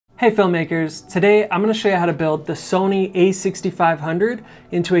Hey filmmakers, today I'm going to show you how to build the Sony a6500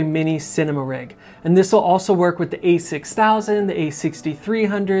 into a mini cinema rig. And this will also work with the a6000, the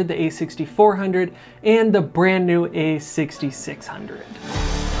a6300, the a6400, and the brand new a6600.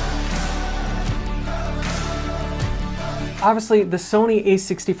 Obviously, the Sony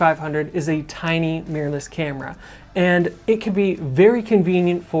a6500 is a tiny mirrorless camera, and it can be very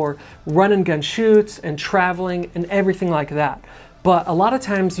convenient for run and gun shoots and traveling and everything like that. But a lot of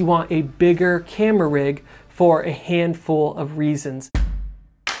times you want a bigger camera rig for a handful of reasons.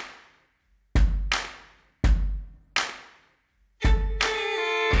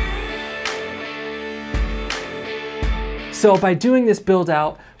 So by doing this build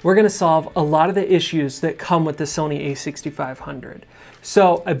out, we're going to solve a lot of the issues that come with the Sony a6500.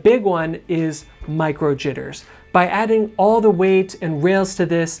 So a big one is micro jitters. By adding all the weight and rails to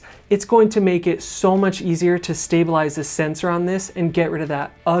this, it's going to make it so much easier to stabilize the sensor on this and get rid of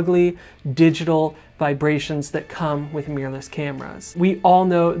that ugly digital vibrations that come with mirrorless cameras. We all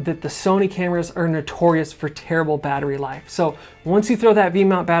know that the Sony cameras are notorious for terrible battery life. So once you throw that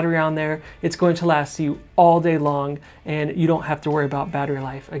V-mount battery on there, it's going to last you all day long and you don't have to worry about battery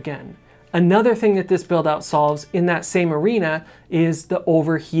life again. Another thing that this build out solves in that same arena is the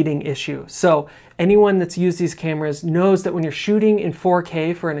overheating issue. So anyone that's used these cameras knows that when you're shooting in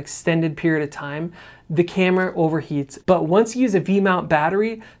 4K for an extended period of time, the camera overheats. But once you use a V-mount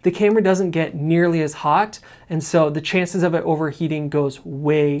battery, the camera doesn't get nearly as hot, and so the chances of it overheating goes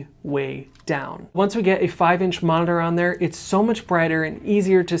way, way down. Once we get a 5-inch monitor on there, it's so much brighter and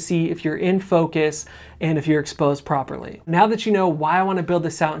easier to see if you're in focus and if you're exposed properly. Now that you know why I want to build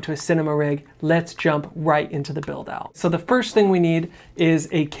this out into a cinema rig, let's jump right into the build out. So the first thing we need is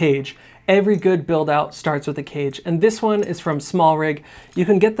a cage. Every good build out starts with a cage, and this one is from Small Rig. You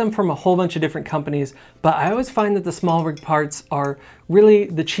can get them from a whole bunch of different companies, but I always find that the Small Rig parts are really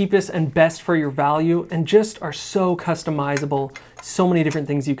the cheapest and best for your value and just are so customizable, so many different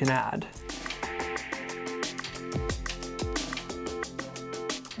things you can add.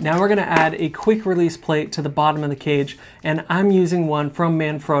 Now we're gonna add a quick release plate to the bottom of the cage, and I'm using one from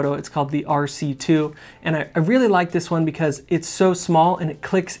Manfrotto. It's called the RC2, and I really like this one because it's so small and it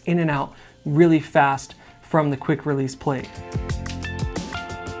clicks in and out really fast from the quick release plate.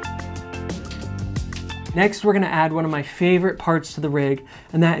 Next, we're gonna add one of my favorite parts to the rig,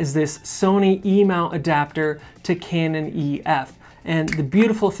 and that is this Sony E-mount adapter to Canon EF. And the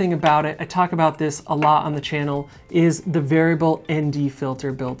beautiful thing about it, I talk about this a lot on the channel, is the variable ND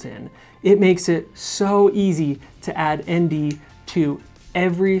filter built in. It makes it so easy to add ND to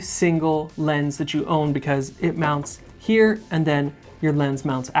every single lens that you own because it mounts here and then your lens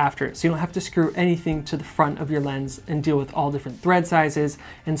mounts after it. So you don't have to screw anything to the front of your lens and deal with all different thread sizes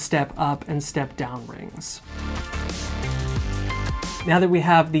and step up and step down rings. Now that we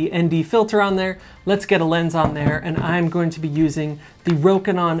have the ND filter on there, let's get a lens on there, and I'm going to be using the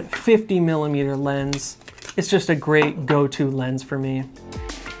Rokinon 50mm lens. It's just a great go-to lens for me.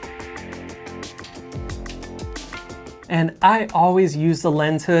 And I always use the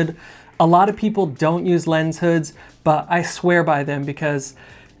lens hood. A lot of people don't use lens hoods, but I swear by them because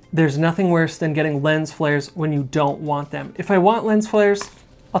there's nothing worse than getting lens flares when you don't want them. If I want lens flares,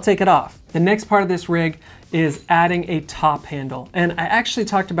 I'll take it off. The next part of this rig is adding a top handle. And I actually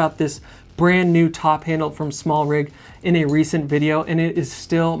talked about this brand new top handle from Small Rig in a recent video, and it is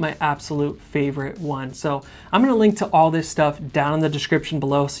still my absolute favorite one. So I'm gonna link to all this stuff down in the description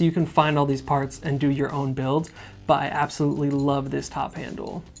below so you can find all these parts and do your own build. But I absolutely love this top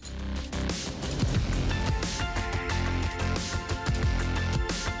handle.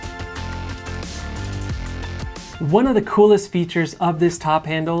 One of the coolest features of this top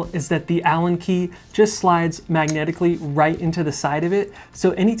handle is that the Allen key just slides magnetically right into the side of it.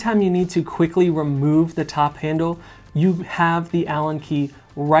 So anytime you need to quickly remove the top handle, you have the Allen key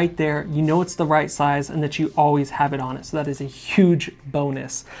right there. You know it's the right size and that you always have it on it. So that is a huge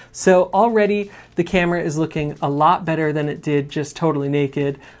bonus. So already the camera is looking a lot better than it did just totally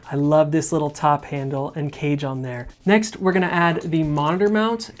naked. I love this little top handle and cage on there. Next, we're gonna add the monitor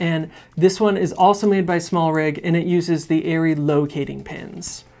mount, and this one is also made by Small Rig, and it uses the Airy locating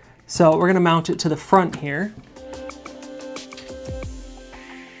pins. So we're gonna mount it to the front here.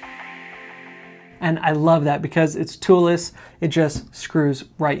 And I love that because it's toolless, it just screws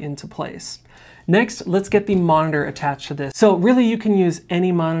right into place. Next, let's get the monitor attached to this. So really you can use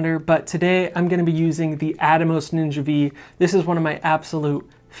any monitor, but today I'm gonna be using the Atomos Ninja V. This is one of my absolute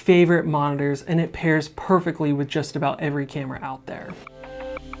favorite monitors, and it pairs perfectly with just about every camera out there.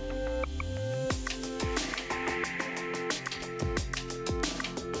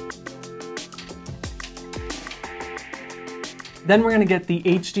 Then we're gonna get the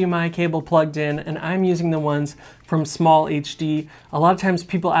HDMI cable plugged in, and I'm using the ones from Small HD. A lot of times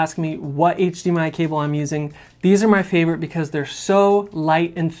people ask me what HDMI cable I'm using. These are my favorite because they're so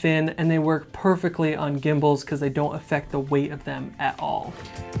light and thin, and they work perfectly on gimbals because they don't affect the weight of them at all.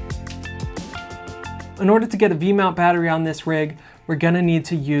 In order to get a V-mount battery on this rig, we're gonna need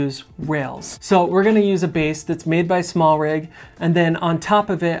to use rails. So we're gonna use a base that's made by Small Rig, and then on top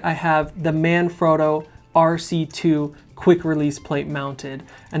of it, I have the Manfrotto RC2 quick release plate mounted.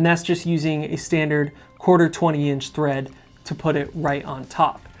 And that's just using a standard 1/4 20-inch thread to put it right on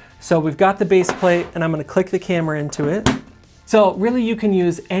top. So we've got the base plate, and I'm gonna click the camera into it. So really you can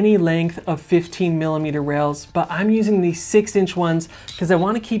use any length of 15mm rails, but I'm using these 6-inch ones because I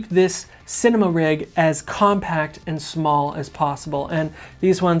want to keep this cinema rig as compact and small as possible. And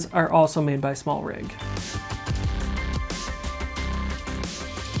these ones are also made by Small Rig.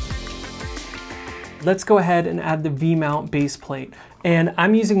 Let's go ahead and add the V-mount base plate. And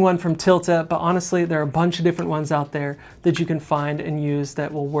I'm using one from Tilta, but honestly, there are a bunch of different ones out there that you can find and use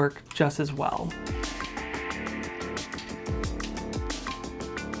that will work just as well.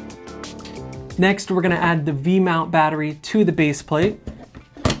 Next, we're gonna add the V-mount battery to the base plate.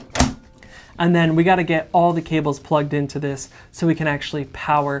 And then we gotta get all the cables plugged into this so we can actually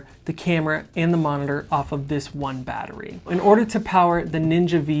power the camera and the monitor off of this one battery. In order to power the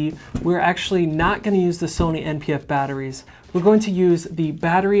Ninja V, we're actually not gonna use the Sony NPF batteries. We're going to use the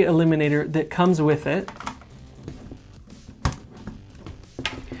battery eliminator that comes with it.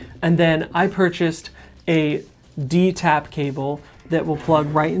 And then I purchased a D-tap cable that will plug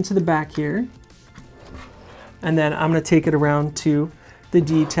right into the back here. And then I'm gonna take it around to the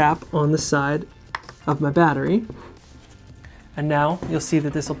D-tap on the side of my battery. And now you'll see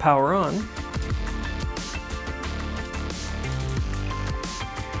that this will power on.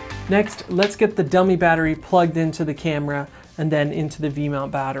 Next, let's get the dummy battery plugged into the camera and then into the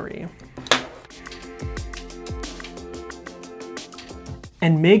V-mount battery.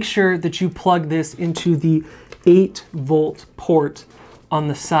 And make sure that you plug this into the 8-volt port on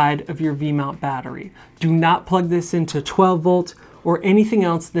the side of your V-mount battery. Do not plug this into 12 volt or anything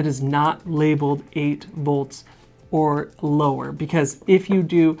else that is not labeled 8 volts or lower, because if you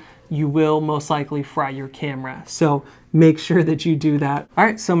do, you will most likely fry your camera. So make sure that you do that. All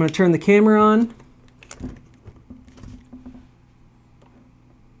right, so I'm gonna turn the camera on.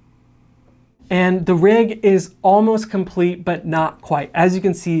 And the rig is almost complete, but not quite. As you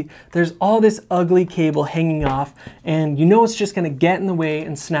can see, there's all this ugly cable hanging off, and you know it's just gonna get in the way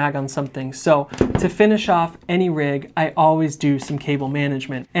and snag on something. So to finish off any rig, I always do some cable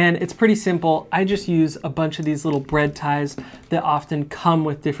management. And it's pretty simple. I just use a bunch of these little bread ties that often come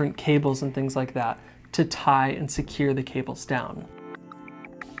with different cables and things like that to tie and secure the cables down.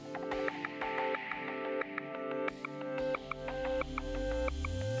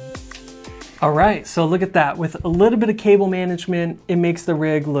 All right, so look at that. With a little bit of cable management, it makes the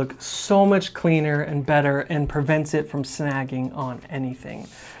rig look so much cleaner and better and prevents it from snagging on anything.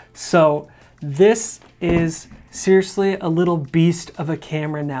 So this is seriously a little beast of a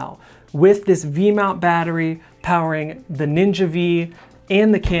camera now. With this V-mount battery powering the Ninja V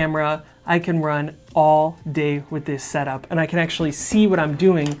and the camera, I can run all day with this setup, and I can actually see what I'm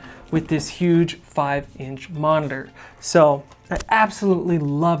doing with this huge 5-inch monitor. So I absolutely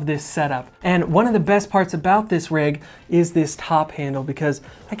love this setup. And one of the best parts about this rig is this top handle, because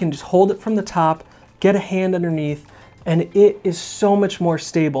I can just hold it from the top, get a hand underneath, and it is so much more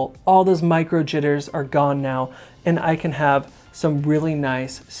stable. All those micro jitters are gone now, and I can have some really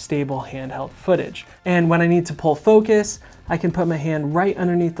nice stable handheld footage. And when I need to pull focus, I can put my hand right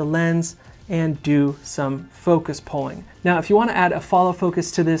underneath the lens and do some focus pulling. Now, if you want to add a follow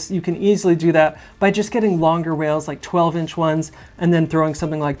focus to this, you can easily do that by just getting longer rails, like 12-inch ones, and then throwing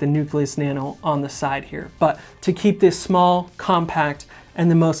something like the Nucleus Nano on the side here. But to keep this small, compact, and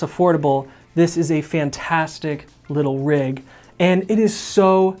the most affordable, this is a fantastic little rig. And it is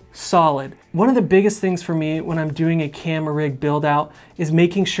so solid. One of the biggest things for me when I'm doing a camera rig build out is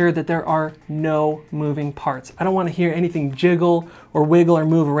making sure that there are no moving parts. I don't want to hear anything jiggle or wiggle or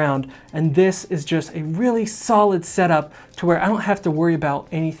move around. And this is just a really solid setup to where I don't have to worry about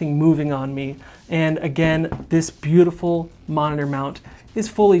anything moving on me. And again, this beautiful monitor mount is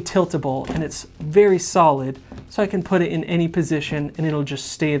fully tiltable and it's very solid, so I can put it in any position and it'll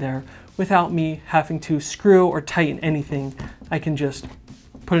just stay there without me having to screw or tighten anything. I can just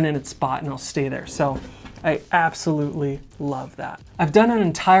put it in its spot and it'll stay there. So I absolutely love that. I've done an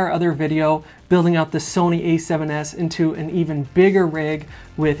entire other video building out the Sony a7S into an even bigger rig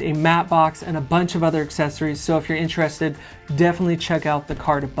with a matte box and a bunch of other accessories. So if you're interested, definitely check out the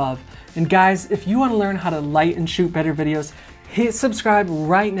card above. And guys, if you want to learn how to light and shoot better videos, hit subscribe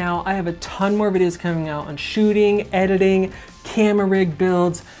right now. I have a ton more videos coming out on shooting, editing, camera rig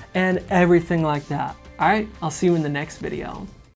builds, and everything like that. All right, I'll see you in the next video.